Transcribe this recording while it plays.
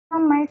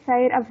From my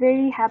side, a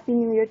very happy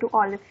new year to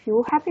all of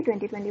you. Happy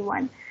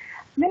 2021.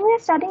 When we are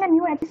starting a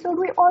new episode,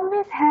 we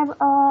always have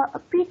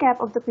a recap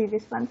of the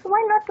previous one. So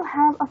why not to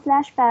have a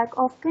flashback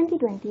of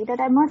 2020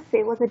 that I must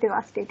say was a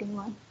devastating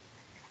one.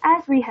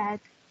 As we had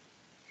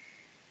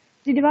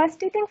the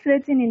devastating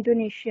floods in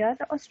Indonesia,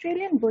 the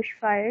Australian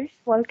bushfires,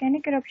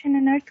 volcanic eruption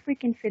and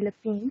earthquake in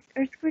Philippines,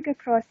 earthquake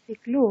across the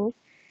globe,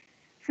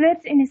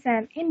 floods in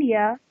Assam,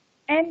 India,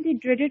 and the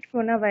dreaded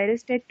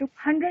coronavirus that took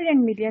hundreds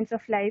and millions of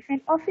lives and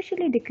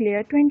officially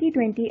declared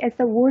 2020 as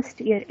the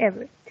worst year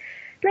ever.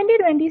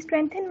 2020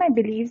 strengthened my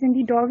beliefs in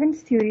the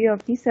Darwin's theory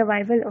of the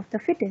survival of the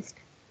fittest.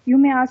 You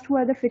may ask who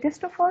are the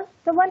fittest of all?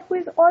 The one who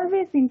is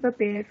always been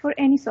prepared for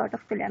any sort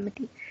of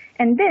calamity.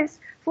 And this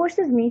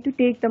forces me to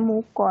take the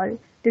MOOC called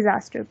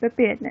Disaster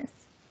Preparedness.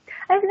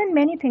 I've learned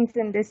many things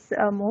in this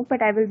MOOC,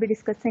 but I will be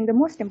discussing the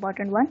most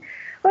important one.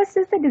 First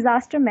is the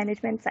disaster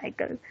management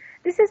cycle.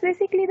 This is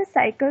basically the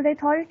cycle the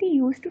authority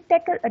used to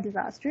tackle a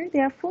disaster.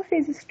 There are 4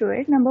 phases to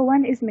it. Number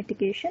 1 is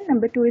mitigation,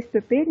 number 2 is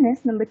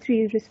preparedness, number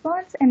 3 is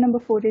response, and number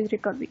 4 is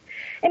recovery.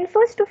 In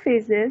first 2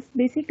 phases,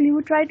 basically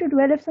we try to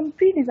develop some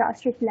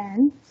pre-disaster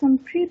plan, some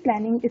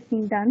pre-planning is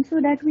being done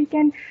so that we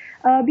can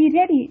be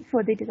ready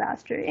for the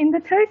disaster. In the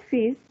third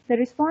phase, the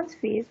response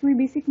phase, we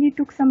basically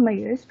took some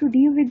measures to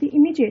deal with the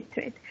immediate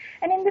threat.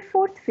 And in the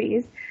fourth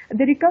phase,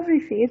 the recovery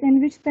phase, in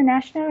which the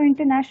national or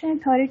international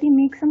authority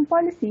makes some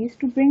policies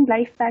to bring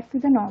life back to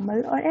the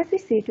normal, or as we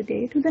say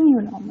today, to the new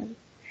normal.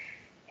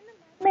 In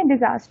a man-made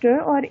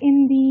disaster or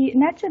in the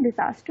natural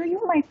disaster,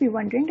 you might be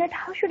wondering that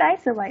how should I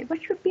survive?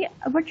 What should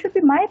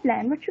be my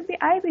plan? What should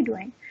I be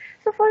doing?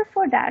 So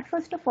for that,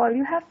 first of all,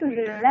 you have to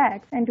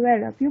relax and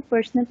develop your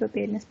personal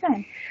preparedness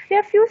plan. There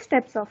are a few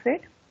steps of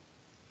it.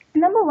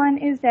 Number 1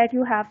 is that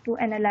you have to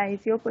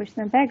analyze your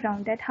personal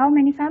background, that how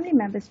many family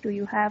members do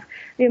you have,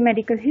 their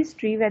medical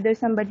history, whether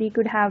somebody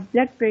could have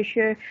blood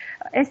pressure,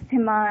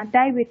 asthma,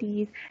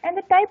 diabetes, and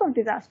the type of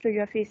disaster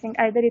you are facing.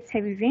 Either it's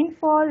heavy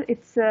rainfall,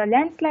 it's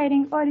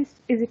landsliding, or is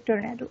it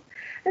tornado.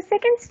 The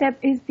second step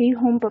is the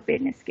home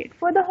preparedness kit.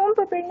 For the home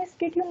preparedness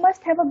kit, you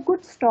must have a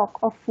good stock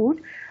of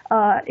food,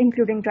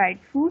 including dried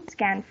foods,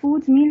 canned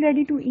foods, meal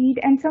ready to eat,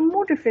 and some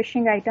mood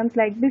refreshing items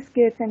like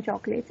biscuits and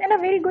chocolates, and a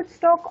very good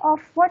stock of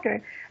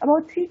water,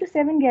 about 3 to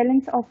 7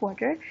 gallons of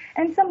water,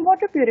 and some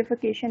water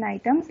purification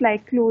items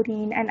like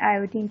chlorine and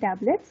iodine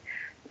tablets.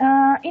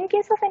 In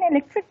case of an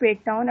electric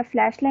breakdown, a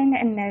flashlight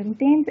and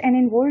lanterns, and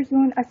in war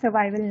zone, a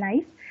survival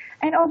knife,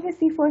 and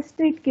obviously first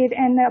aid kit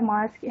and a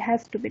mask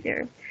has to be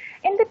there.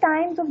 In the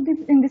times of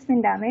this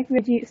pandemic,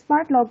 where the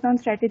smart lockdown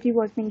strategy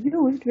was being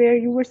used, where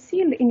you were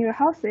sealed in your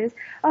houses,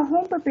 a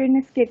home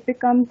preparedness kit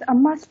becomes a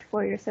must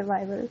for your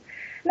survival.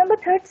 Number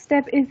third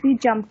step is the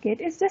jump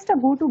kit. It's just a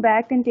go-to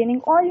bag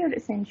containing all your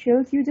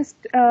essentials. You just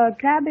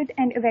grab it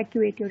and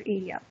evacuate your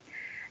area.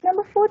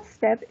 Number fourth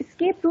step,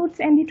 escape routes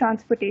and the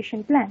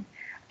transportation plan.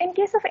 In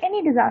case of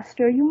any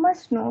disaster, you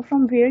must know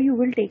from where you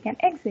will take an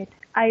exit.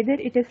 Either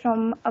it is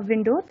from a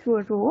window through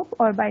a rope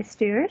or by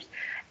stairs.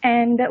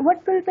 And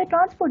what will the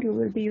transport you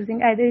will be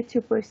using? Either it's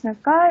your personal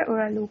car or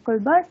a local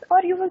bus,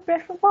 or you will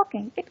prefer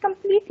walking. It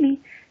completely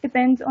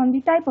depends on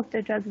the type of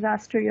the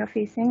disaster you are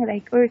facing,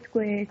 like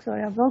earthquakes or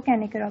a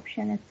volcanic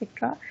eruption,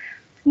 etc.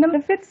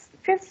 Number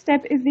fifth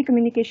step is the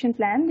communication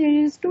plan. There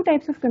is 2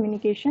 types of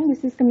communication.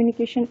 This is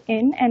communication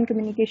in and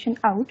communication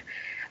out.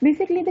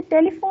 Basically, the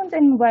telephones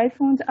and mobile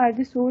phones are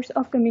the source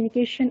of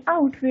communication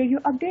out, where you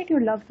update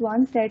your loved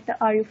ones that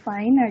are you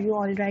fine, are you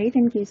all right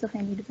in case of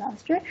any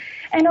disaster.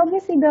 And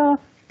obviously the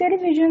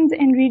televisions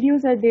and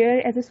radios are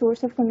there as a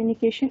source of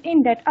communication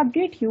in, that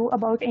update you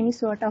about any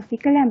sort of the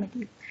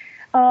calamity.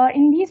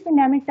 In these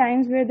pandemic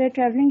times where the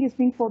traveling is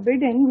being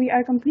forbidden, we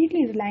are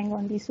completely relying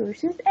on these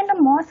sources. And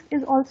a mosque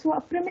is also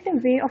a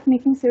primitive way of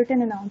making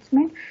certain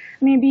announcement,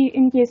 maybe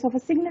in case of a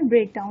signal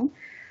breakdown.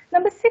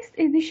 Number 6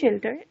 is the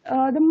shelter.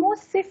 The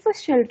most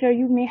safest shelter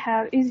you may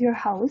have is your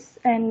house,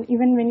 and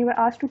even when you are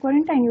asked to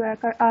quarantine, you are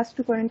asked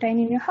to quarantine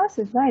in your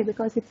houses. Why?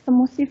 Because it's the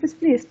most safest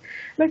place.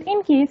 But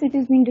in case it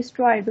is being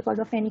destroyed because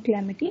of any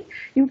calamity,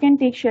 you can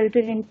take shelter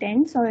in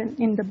tents or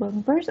in the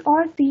bunkers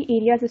or the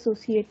areas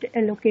associated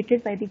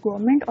located by the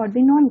government or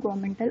the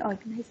non-governmental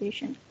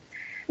organization.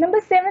 Number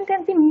 7th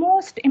and the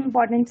most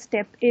important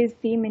step is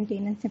the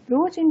maintenance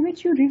approach, in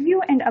which you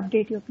review and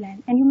update your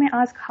plan. And you may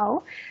ask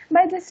how?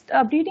 By just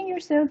updating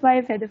yourself by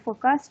a weather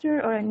forecaster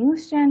or a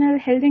news channel,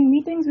 holding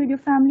meetings with your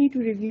family to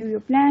review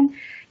your plan,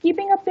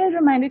 keeping a pill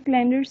reminder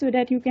calendar so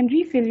that you can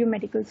refill your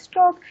medical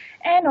stock,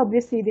 and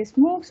obviously this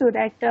MOOC so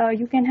that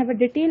you can have a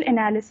detailed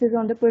analysis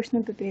on the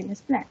personal preparedness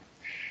plan.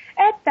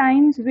 At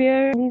times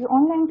where these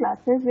online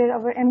classes, where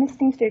our MS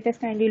Team status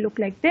kindly look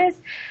like this,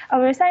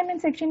 our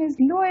assignment section is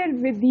lower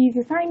with these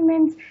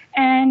assignments,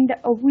 and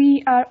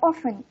we are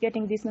often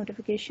getting this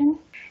notification.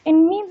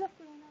 In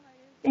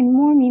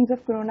more means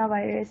of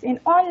coronavirus, in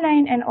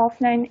online and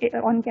offline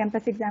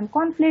on-campus exam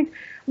conflict,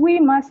 we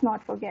must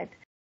not forget